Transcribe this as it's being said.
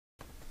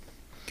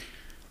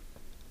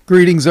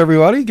Greetings,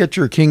 everybody. Get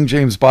your King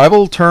James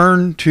Bible.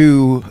 Turn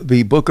to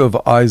the book of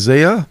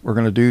Isaiah. We're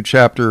going to do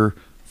chapter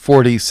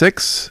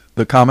 46,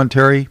 the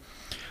commentary.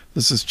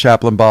 This is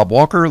Chaplain Bob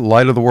Walker,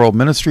 Light of the World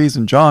Ministries.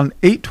 In John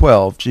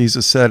 8:12,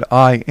 Jesus said,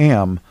 I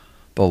am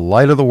the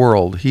light of the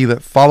world. He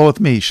that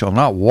followeth me shall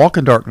not walk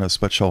in darkness,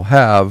 but shall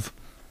have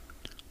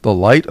the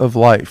light of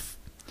life.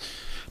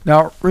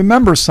 Now,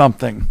 remember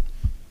something.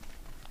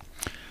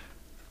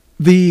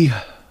 The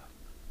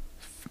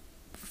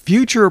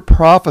future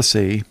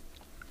prophecy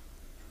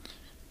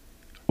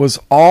was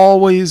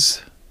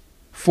always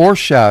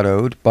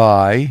foreshadowed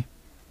by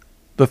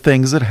the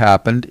things that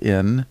happened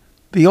in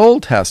the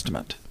Old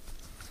Testament.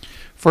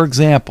 For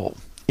example,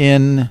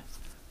 in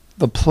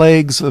the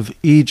plagues of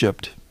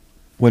Egypt,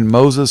 when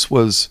Moses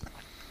was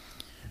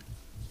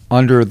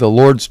under the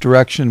Lord's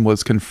direction,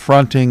 was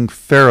confronting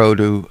Pharaoh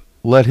to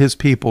let his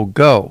people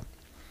go,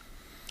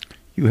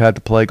 you had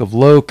the plague of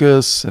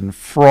locusts and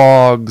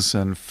frogs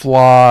and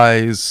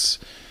flies,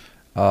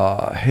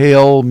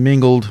 hail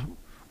mingled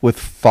with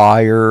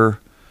fire,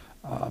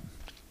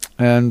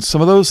 and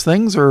some of those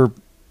things are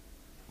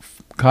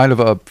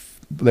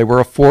they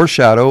were a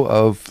foreshadow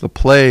of the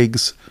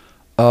plagues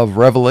of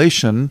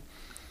Revelation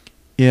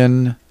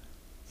in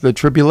the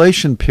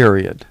tribulation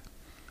period.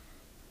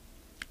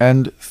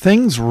 And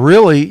things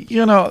really,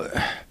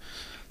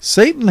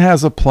 Satan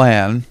has a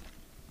plan,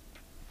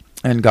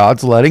 and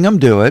God's letting him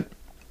do it.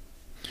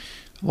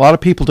 A lot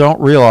of people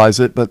don't realize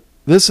it, but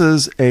this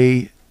is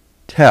a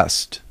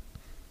test.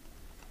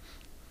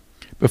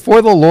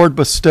 Before the Lord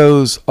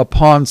bestows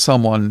upon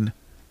someone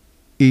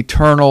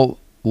eternal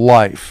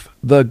life,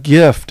 the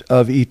gift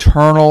of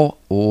eternal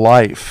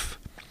life,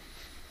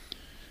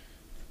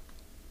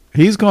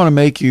 He's going to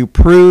make you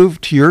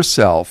prove to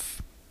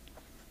yourself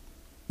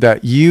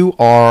that you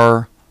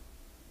are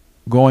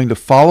going to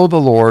follow the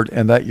Lord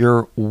and that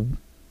you're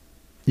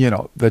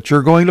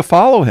going to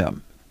follow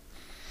Him.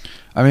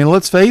 I mean,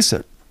 let's face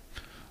it.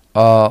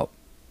 God's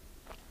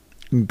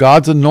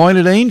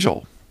anointed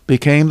angel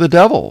became the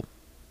devil,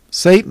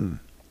 Satan.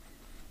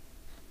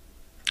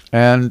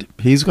 And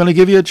he's going to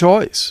give you a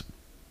choice.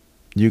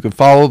 You can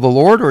follow the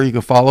Lord or you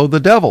can follow the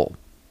devil.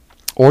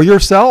 Or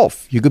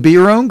yourself. You could be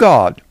your own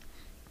God.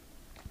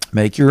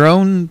 Make your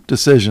own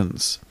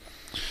decisions.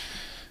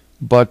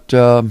 But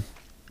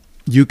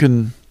you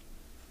can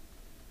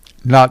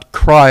not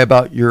cry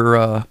about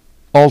your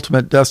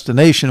ultimate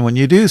destination when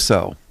you do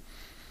so.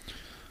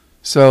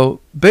 So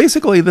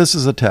basically this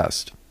is a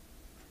test.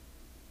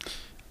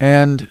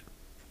 And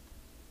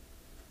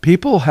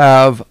people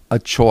have a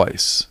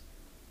choice.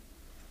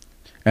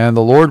 And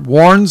the Lord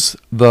warns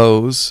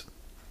those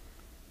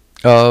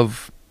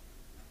of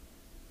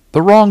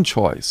the wrong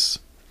choice.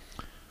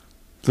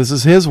 This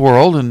is His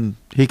world, and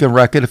He can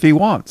wreck it if He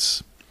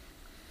wants.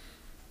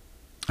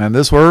 And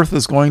this earth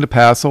is going to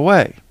pass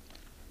away.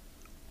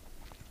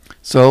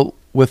 So,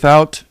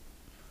 without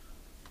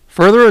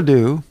further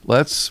ado,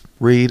 let's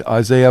read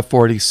Isaiah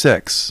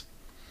 46.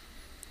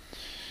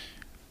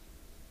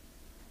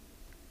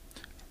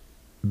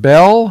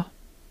 Bel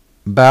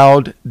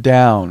bowed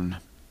down.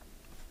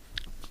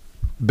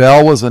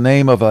 Bel was the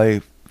name of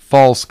a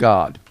false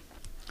god.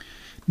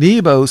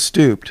 Nebo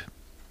stooped.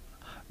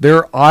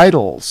 Their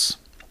idols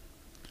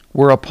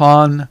were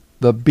upon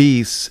the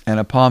beasts and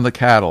upon the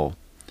cattle.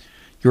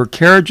 Your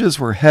carriages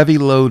were heavy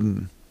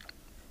loaden.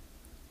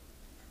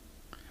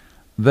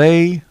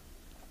 They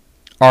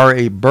are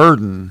a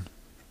burden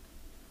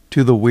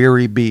to the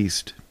weary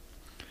beast.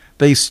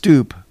 They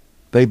stoop,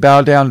 they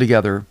bow down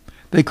together.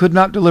 They could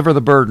not deliver the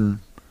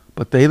burden,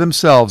 but they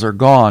themselves are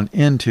gone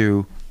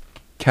into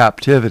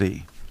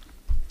captivity.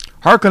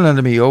 Hearken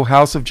unto me, O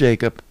house of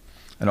Jacob,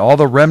 and all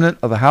the remnant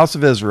of the house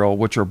of Israel,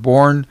 which are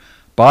born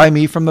by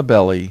me from the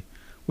belly,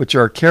 which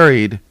are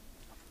carried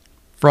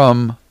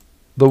from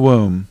the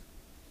womb.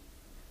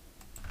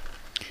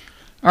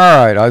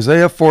 All right,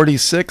 Isaiah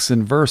 46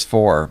 and verse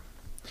 4.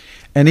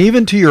 And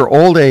even to your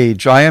old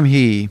age I am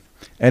He,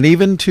 and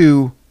even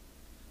to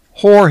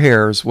hoar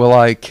hairs will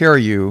I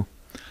carry you.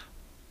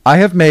 I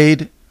have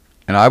made,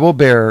 and I will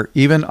bear,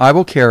 even I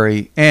will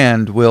carry,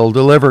 and will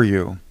deliver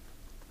you.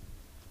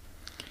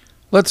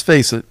 Let's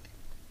face it,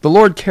 the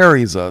Lord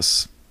carries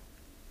us.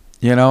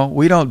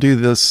 We don't do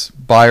this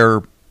by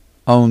our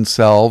own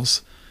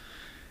selves.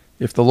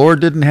 If the Lord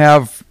didn't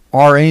have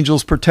our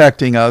angels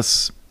protecting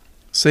us,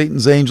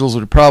 Satan's angels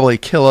would probably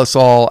kill us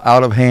all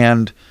out of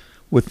hand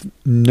with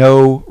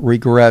no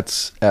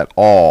regrets at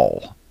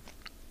all.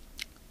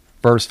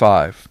 Verse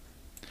 5.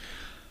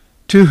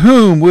 To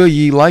whom will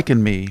ye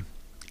liken me,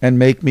 and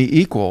make me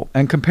equal,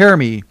 and compare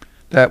me,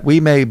 that we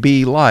may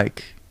be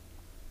like?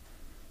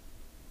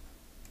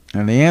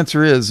 And the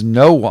answer is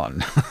no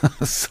one.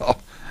 So,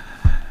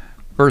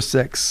 verse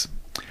 6.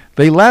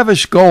 They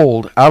lavish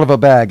gold out of a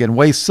bag, and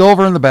weigh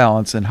silver in the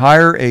balance, and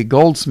hire a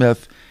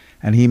goldsmith,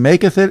 and he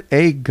maketh it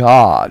a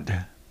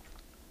god.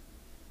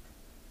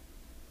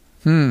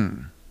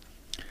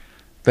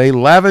 They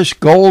lavish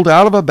gold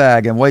out of a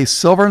bag, and weigh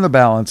silver in the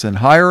balance, and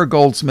hire a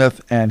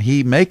goldsmith, and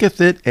he maketh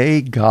it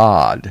a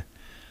god.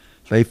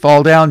 They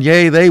fall down,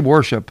 yea, they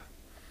worship,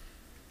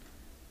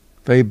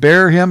 They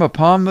bear him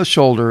upon the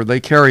shoulder, they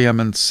carry him,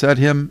 and set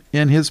him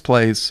in his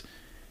place,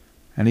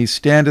 and he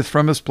standeth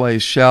from his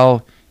place.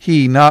 Shall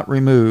he not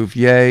remove?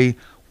 Yea,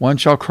 one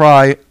shall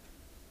cry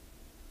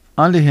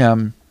unto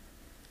him,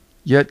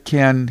 yet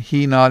can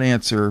he not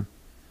answer,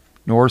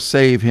 nor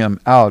save him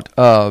out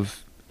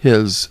of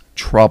his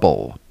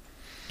trouble.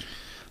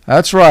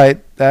 That's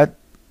right, that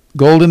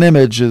golden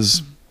image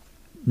is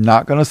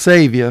not going to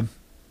save you.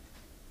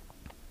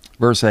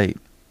 Verse 8.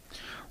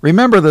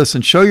 Remember this,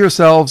 and show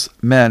yourselves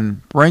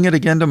men. Bring it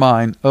again to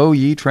mind, O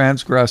ye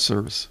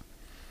transgressors.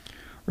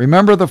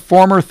 Remember the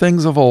former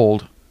things of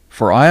old.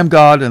 For I am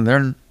God,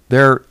 and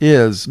there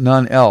is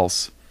none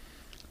else.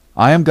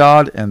 I am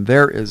God, and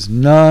there is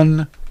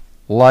none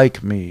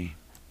like me.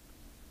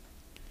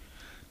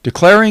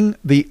 Declaring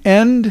the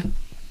end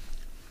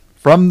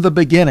from the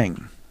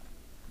beginning.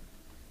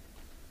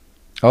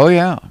 Oh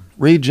yeah,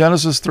 read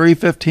Genesis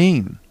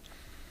 3:15.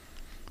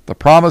 The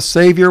promised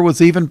Savior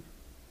was even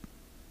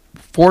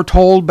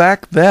foretold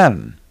back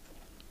then.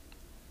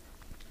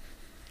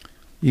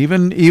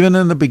 Even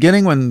in the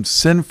beginning when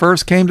sin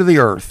first came to the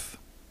earth.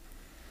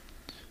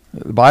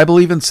 The Bible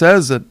even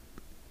says that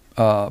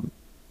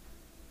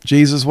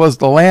Jesus was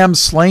the Lamb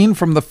slain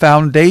from the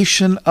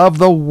foundation of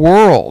the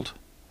world.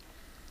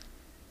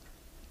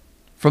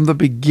 From the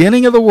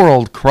beginning of the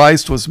world,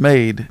 Christ was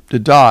made to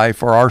die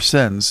for our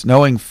sins,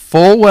 knowing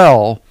full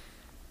well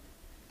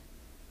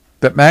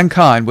that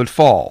mankind would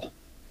fall.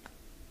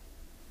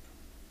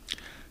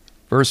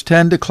 Verse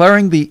 10,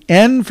 declaring the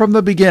end from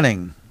the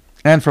beginning,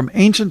 and from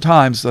ancient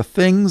times the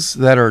things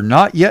that are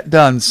not yet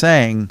done,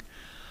 saying,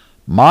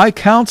 My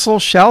counsel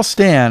shall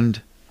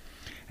stand,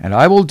 and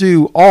I will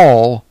do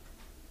all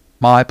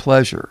my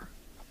pleasure.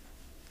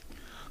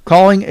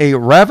 Calling a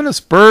ravenous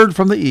bird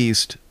from the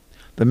east,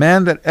 the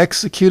man that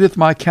executeth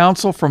my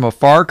counsel from a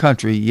far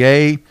country,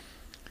 yea,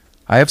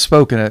 I have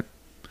spoken it.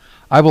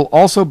 I will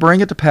also bring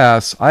it to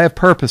pass. I have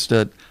purposed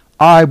it.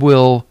 I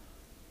will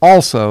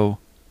also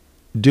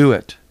do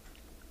it.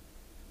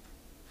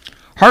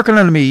 Hearken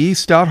unto me, ye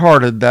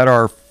stout-hearted that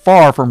are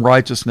far from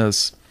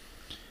righteousness.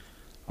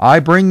 I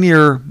bring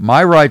near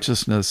my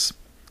righteousness.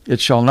 It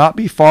shall not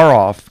be far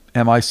off,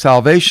 and my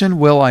salvation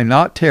will I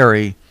not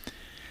tarry.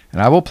 And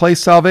I will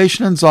place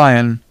salvation in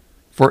Zion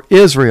for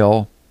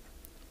Israel,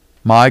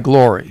 my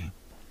glory.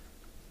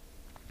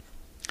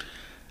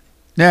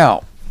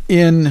 Now,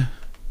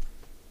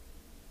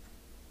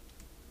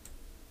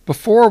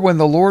 before when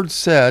the Lord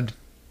said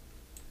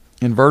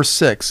in verse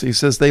 6, he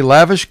says, they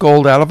lavish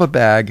gold out of a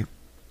bag,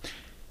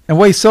 and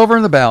weigh silver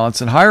in the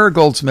balance, and hire a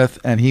goldsmith,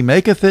 and he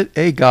maketh it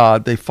a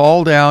god. They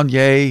fall down,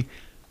 yea,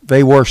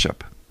 they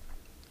worship.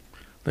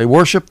 They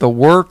worship the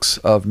works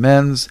of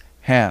men's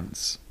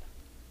hands.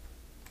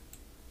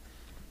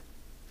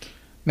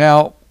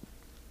 Now,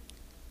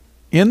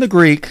 in the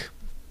Greek,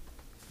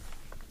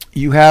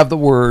 you have the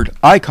word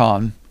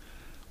icon,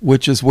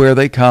 which is where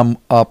they come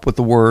up with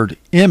the word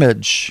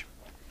image.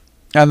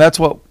 And that's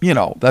what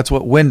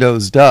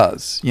Windows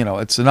does.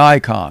 It's an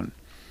icon.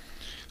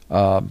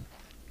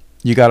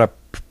 You got a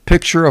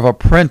picture of a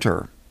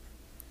printer.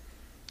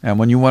 And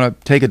when you want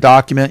to take a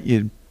document,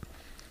 you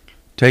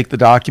take the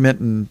document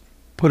and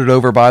put it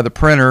over by the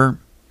printer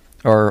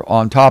or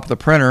on top of the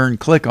printer and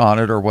click on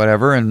it or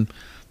whatever, and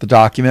the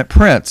document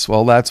prints.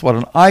 Well, that's what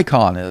an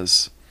icon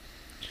is.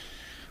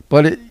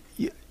 But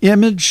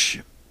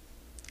image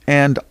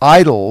and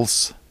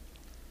idols,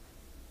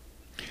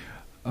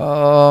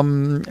 how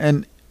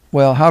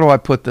do I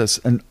put this?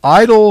 An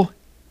idol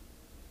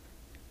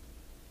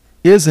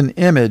is an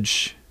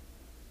image,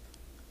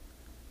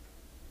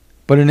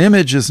 but an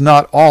image is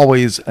not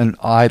always an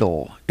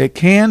idol. It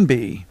can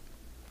be,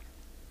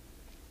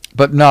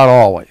 but not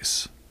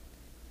always.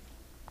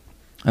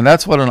 And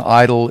that's what an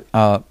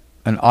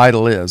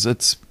idol is.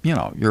 It's,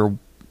 you're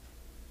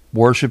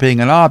worshiping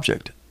an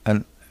object,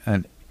 an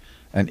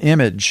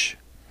image.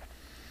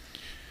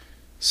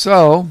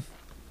 So,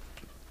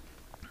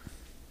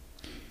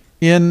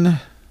 in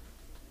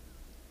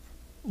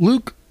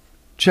Luke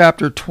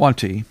chapter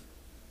 20,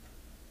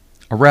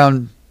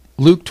 around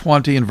Luke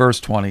 20 and verse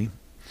 20,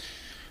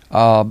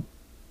 the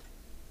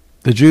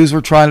Jews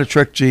were trying to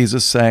trick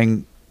Jesus,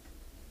 saying,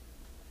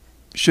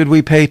 should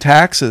we pay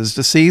taxes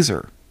to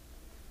Caesar?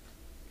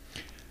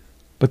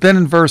 But then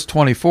in verse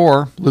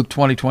 24, Luke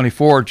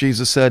 20:24,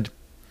 Jesus said,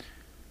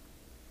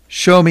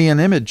 show me an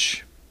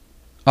image.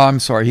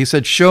 He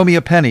said, show me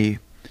a penny.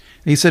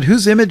 And he said,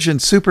 whose image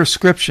and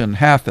superscription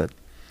hath it?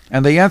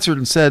 And they answered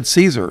and said,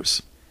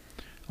 Caesar's.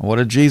 And what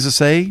did Jesus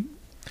say?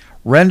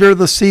 Render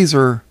the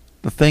Caesar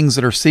the things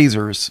that are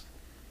Caesar's,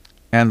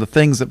 and the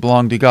things that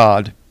belong to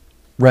God,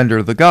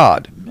 render the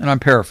God. And I'm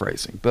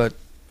paraphrasing, but,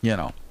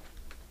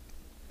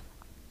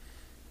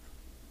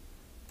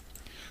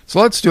 So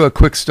let's do a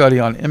quick study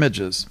on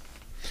images.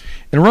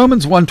 In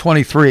Romans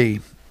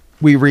 1:23,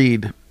 we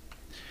read,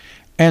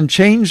 and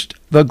changed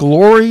the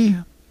glory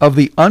of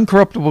the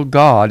uncorruptible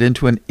God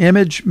into an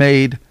image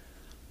made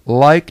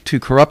like to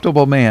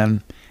corruptible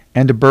man,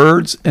 and to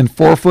birds and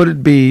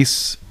four-footed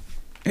beasts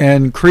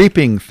and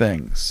creeping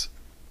things.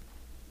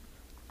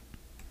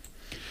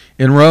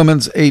 in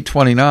Romans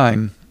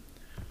 8:29,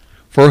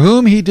 for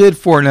whom he did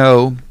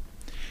foreknow,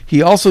 he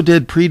also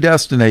did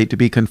predestinate to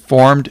be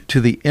conformed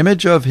to the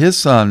image of his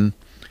Son,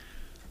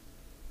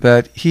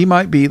 that he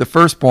might be the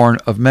firstborn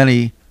of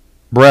many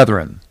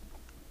brethren.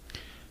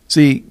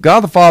 See,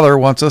 God the Father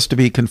wants us to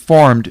be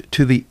conformed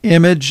to the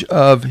image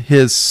of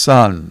his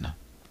Son.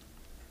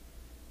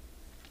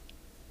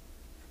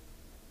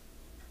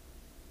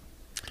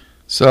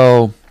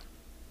 So,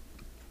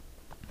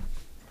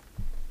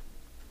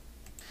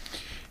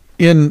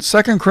 in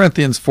 2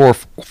 Corinthians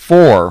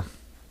 4:4,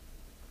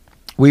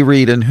 we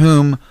read, in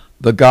whom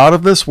the God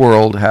of this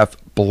world hath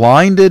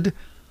blinded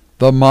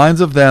the minds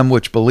of them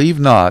which believe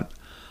not,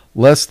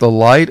 lest the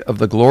light of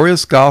the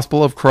glorious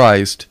gospel of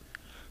Christ,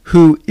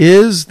 who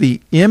is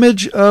the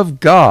image of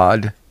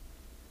God,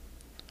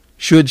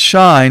 should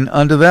shine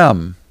unto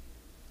them.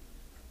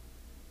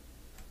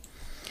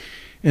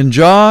 In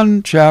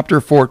John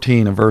chapter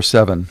 14 and verse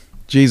 7,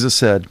 Jesus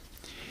said,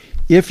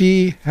 if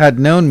ye had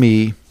known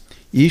me,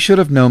 ye should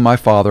have known my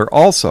Father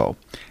also,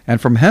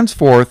 and from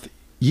henceforth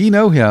ye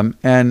know him,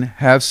 and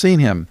have seen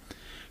him.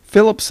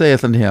 Philip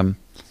saith unto him,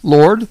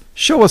 Lord,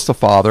 show us the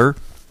Father,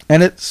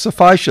 and it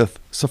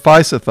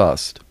sufficeth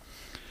us.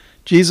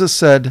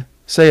 Jesus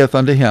saith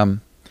unto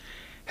him,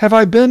 have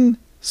I been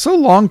so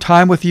long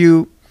time with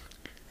you,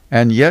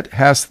 and yet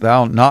hast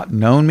thou not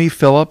known me,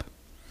 Philip?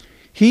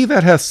 He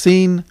that hath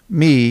seen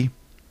me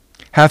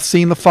hath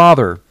seen the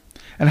Father.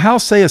 And how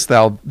sayest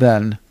thou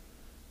then,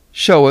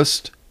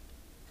 showest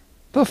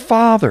the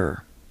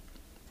Father?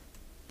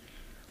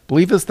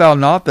 Believest thou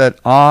not that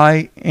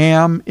I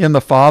am in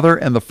the Father,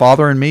 and the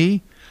Father in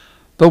me?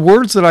 The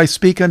words that I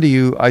speak unto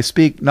you, I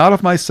speak not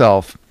of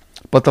myself,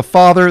 but the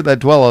Father that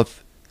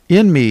dwelleth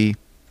in me,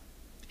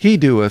 he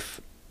doeth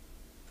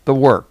the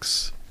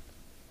works.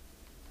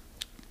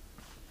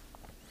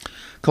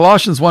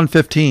 Colossians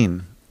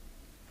 1:15,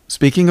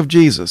 speaking of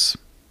Jesus,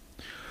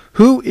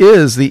 who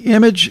is the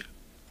image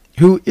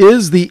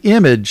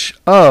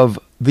of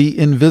the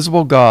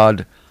invisible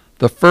God,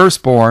 the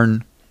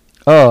firstborn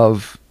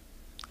of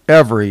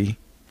every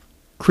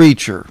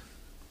creature.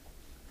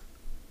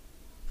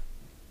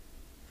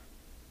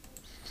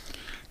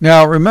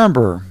 Now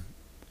remember,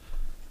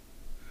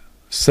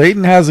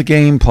 Satan has a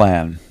game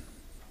plan.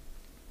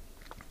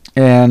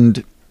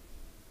 And,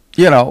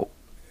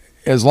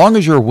 as long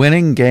as you're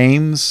winning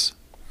games,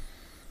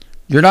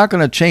 you're not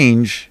going to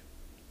change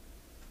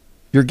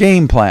your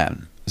game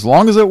plan. As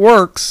long as it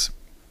works,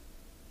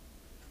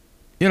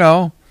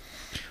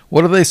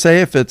 what do they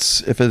say? If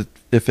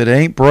it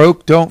ain't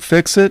broke, don't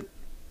fix it.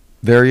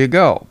 There you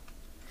go.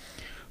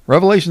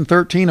 Revelation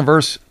 13 and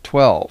verse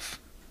 12.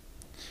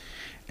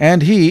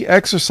 And he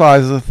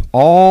exerciseth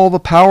all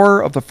the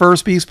power of the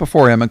first beast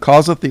before him, and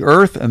causeth the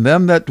earth and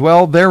them that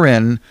dwell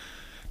therein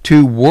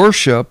to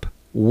worship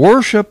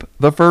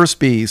the first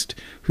beast,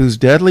 whose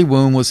deadly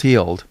wound was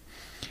healed.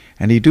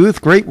 And he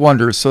doeth great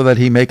wonders, so that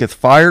he maketh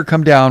fire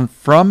come down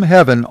from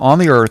heaven on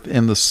the earth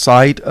in the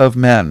sight of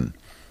men.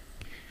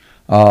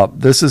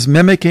 This is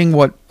mimicking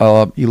what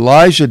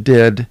Elijah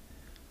did.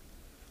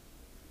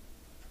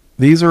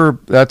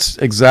 That's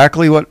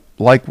exactly what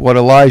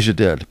Elijah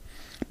did.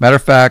 Matter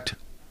of fact,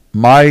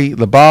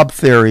 the Bob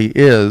theory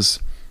is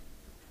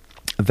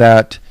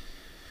that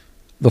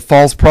the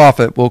false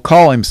prophet will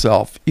call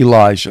himself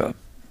Elijah.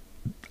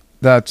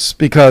 That's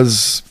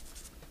because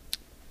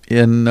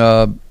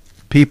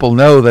people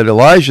know that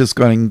Elijah is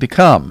going to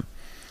come.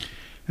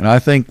 And I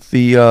think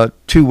the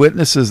two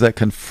witnesses that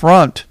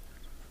confront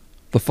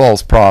the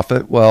false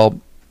prophet,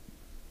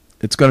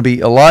 it's going to be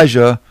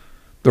Elijah,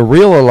 the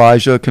real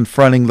Elijah,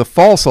 confronting the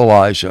false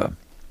Elijah.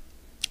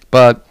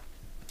 But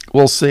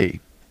we'll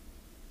see.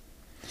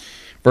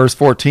 Verse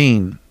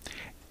 14,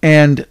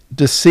 and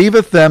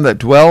deceiveth them that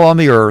dwell on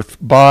the earth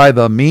by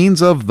the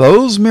means of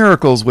those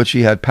miracles which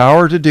he had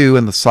power to do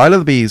in the sight of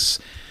the beasts,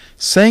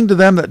 saying to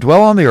them that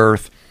dwell on the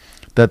earth,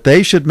 that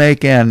they should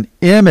make an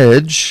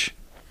image,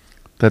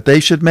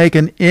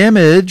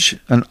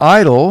 an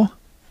idol,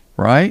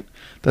 right?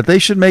 That they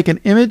should make an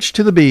image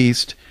to the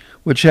beast,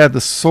 which had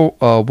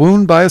the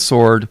wound by a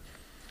sword,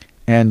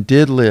 and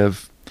did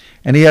live.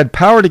 And he had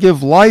power to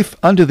give life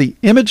unto the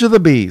image of the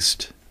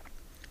beast,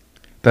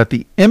 that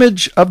the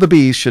image of the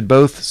beast should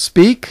both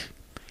speak,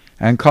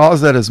 and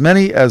cause that as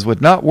many as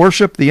would not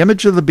worship the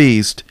image of the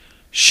beast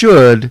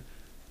should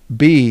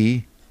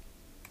be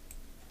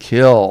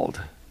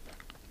killed.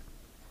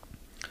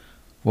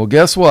 Well,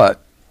 guess what?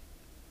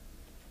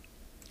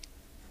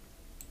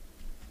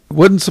 It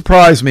wouldn't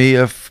surprise me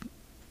if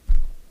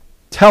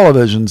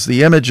television's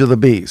the image of the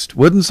beast.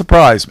 Wouldn't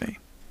surprise me.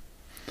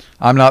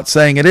 I'm not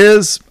saying it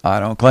is. I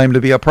don't claim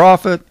to be a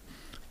prophet.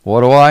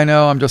 What do I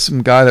know? I'm just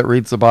some guy that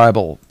reads the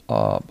Bible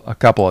a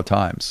couple of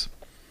times.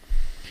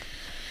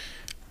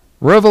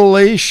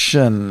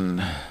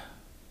 Revelation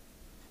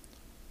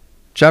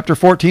chapter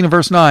 14 and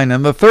verse 9.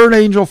 And the third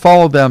angel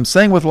followed them,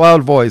 saying with a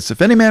loud voice,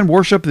 if any man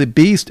worship the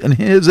beast in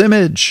his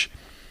image,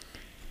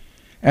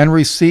 and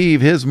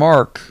receive his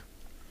mark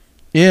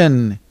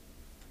in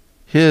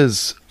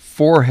his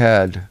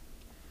forehead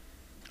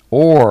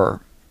or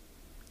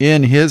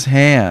in his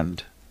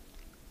hand.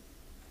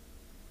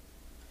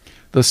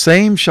 The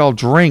same shall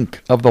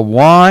drink of the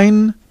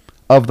wine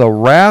of the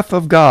wrath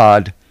of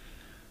God,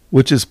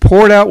 which is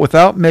poured out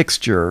without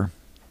mixture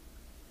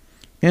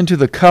into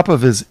the cup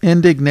of his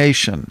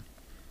indignation.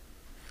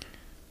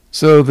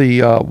 So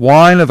the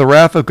wine of the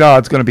wrath of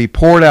God is going to be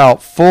poured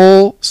out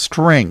full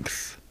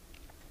strength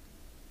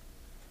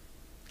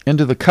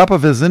into the cup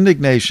of his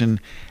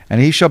indignation,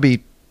 and he shall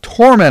be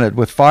tormented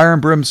with fire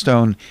and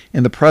brimstone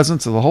in the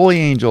presence of the holy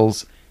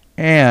angels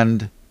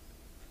and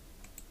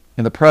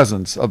in the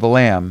presence of the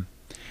Lamb.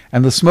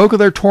 And the smoke of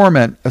their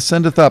torment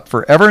ascendeth up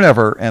for ever and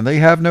ever, and they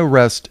have no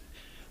rest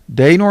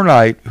day nor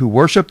night, who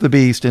worship the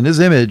beast in his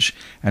image,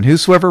 and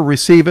whosoever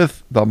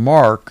receiveth the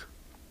mark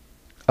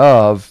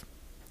of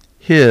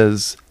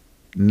his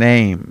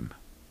name.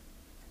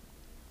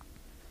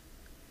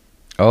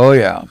 Oh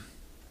yeah.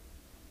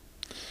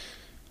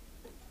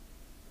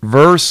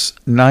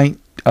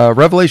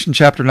 Revelation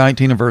chapter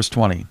 19 and verse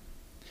 20.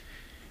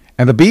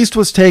 And the beast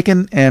was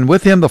taken, and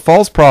with him the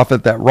false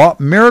prophet that wrought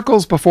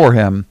miracles before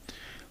him,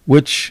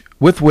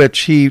 with which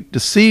he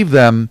deceived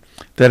them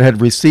that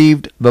had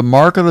received the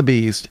mark of the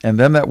beast, and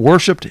them that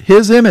worshipped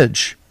his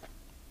image.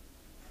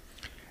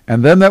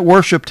 And them that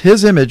worshipped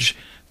his image,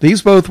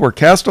 these both were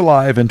cast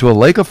alive into a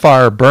lake of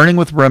fire burning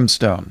with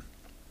brimstone.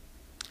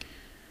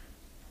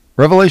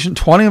 Revelation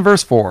 20 and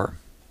verse 4.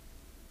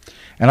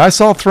 And I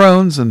saw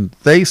thrones, and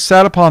they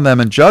sat upon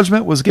them, and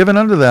judgment was given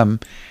unto them.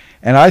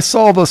 And I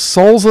saw the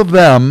souls of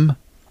them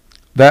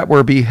that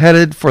were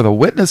beheaded for the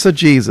witness of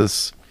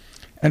Jesus,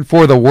 and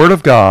for the word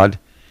of God,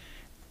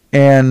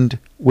 and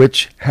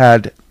which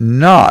had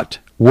not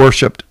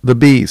worshipped the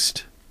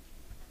beast.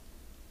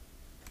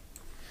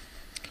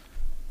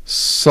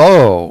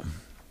 So,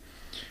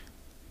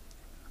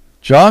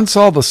 John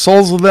saw the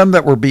souls of them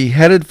that were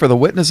beheaded for the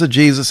witness of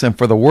Jesus and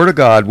for the word of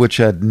God, which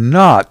had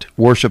not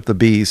worshipped the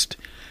beast,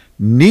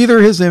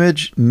 neither his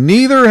image,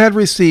 neither had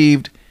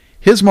received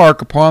his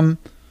mark upon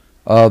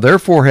their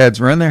foreheads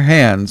or in their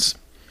hands.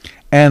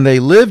 And they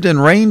lived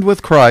and reigned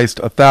with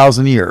Christ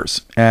 1,000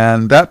 years.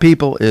 And that,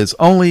 people, is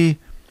only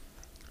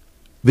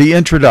the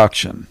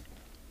introduction.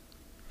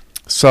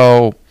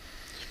 So,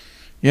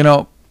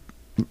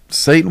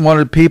 Satan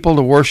wanted people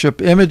to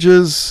worship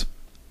images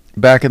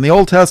back in the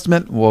Old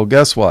Testament. Well,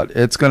 guess what?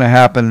 It's going to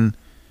happen.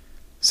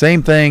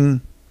 Same thing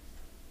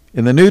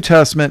in the New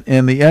Testament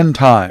in the end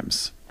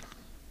times.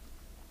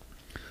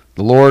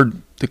 The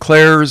Lord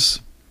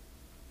declares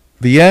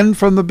the end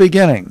from the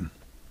beginning.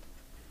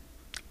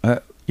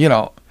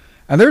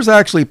 And there's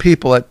actually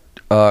people that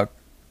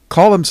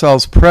call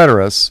themselves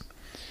preterists,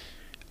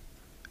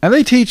 and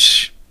they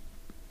teach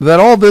that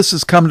all this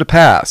has come to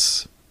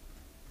pass.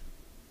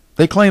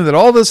 They claim that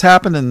all this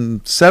happened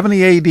in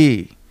 70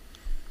 AD.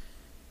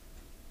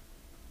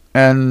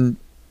 And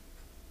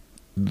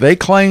they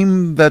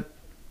claim that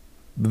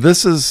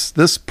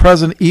this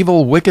present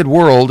evil, wicked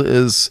world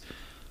is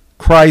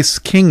Christ's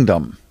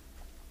kingdom.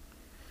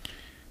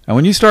 And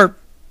when you start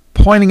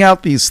pointing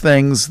out these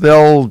things,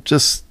 they'll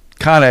just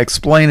kind of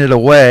explain it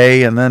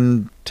away and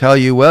then tell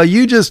you, well,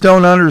 you just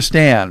don't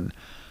understand.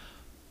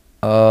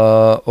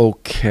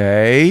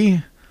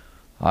 Okay.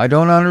 I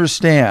don't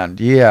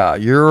understand. Yeah,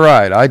 you're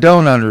right. I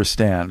don't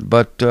understand.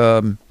 But,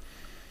 there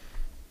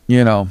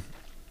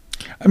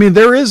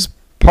is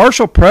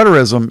partial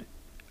preterism.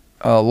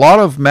 A lot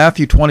of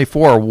Matthew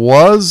 24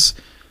 was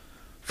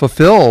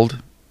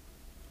fulfilled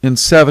in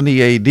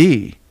 70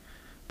 AD.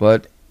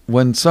 But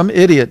when some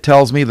idiot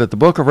tells me that the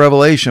book of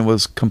Revelation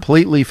was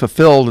completely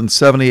fulfilled in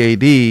 70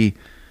 AD,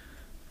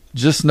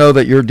 just know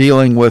that you're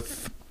dealing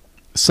with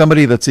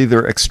somebody that's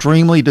either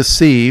extremely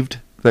deceived,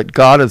 that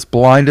God has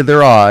blinded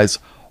their eyes,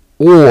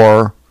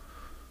 or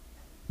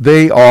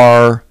they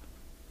are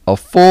a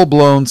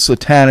full-blown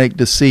satanic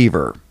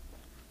deceiver.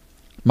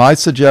 My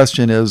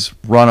suggestion is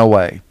run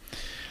away.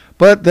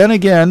 But then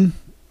again,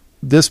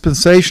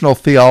 dispensational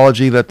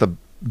theology that the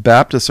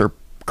Baptists are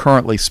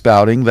currently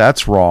spouting,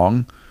 that's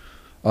wrong.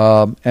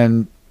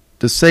 And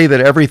to say that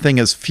everything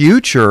is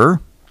future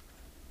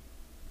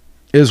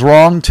is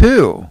wrong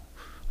too.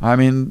 I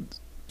mean,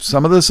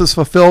 some of this is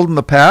fulfilled in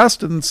the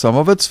past and some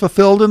of it's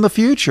fulfilled in the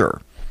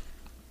future.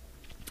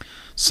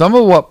 Some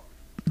of what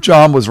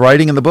John was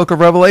writing in the book of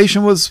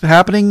Revelation was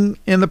happening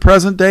in the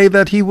present day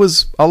that he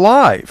was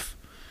alive.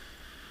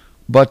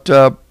 But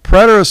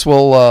preterists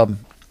will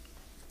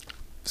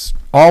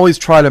always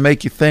try to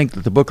make you think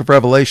that the book of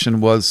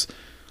Revelation was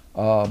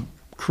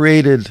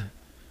created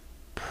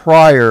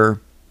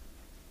prior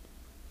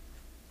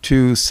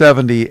to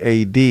 70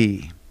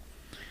 AD.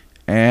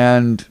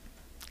 And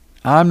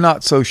I'm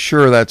not so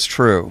sure that's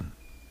true.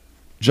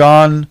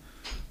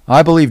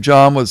 I believe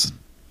John was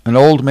an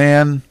old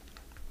man,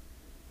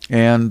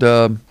 and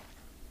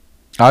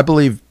I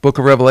believe book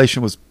of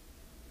Revelation was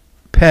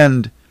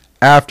penned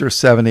after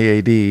 70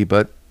 AD,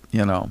 but,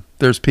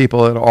 there's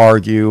people that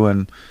argue,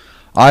 and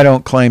I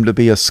don't claim to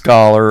be a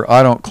scholar.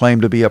 I don't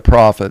claim to be a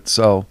prophet.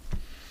 So,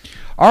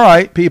 all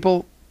right,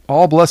 people,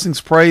 all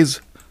blessings,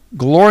 praise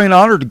Glory and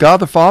honor to God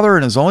the Father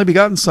and his only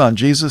begotten Son,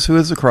 Jesus, who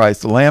is the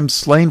Christ, the Lamb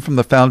slain from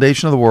the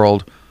foundation of the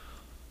world.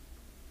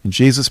 In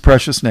Jesus'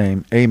 precious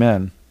name,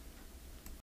 amen.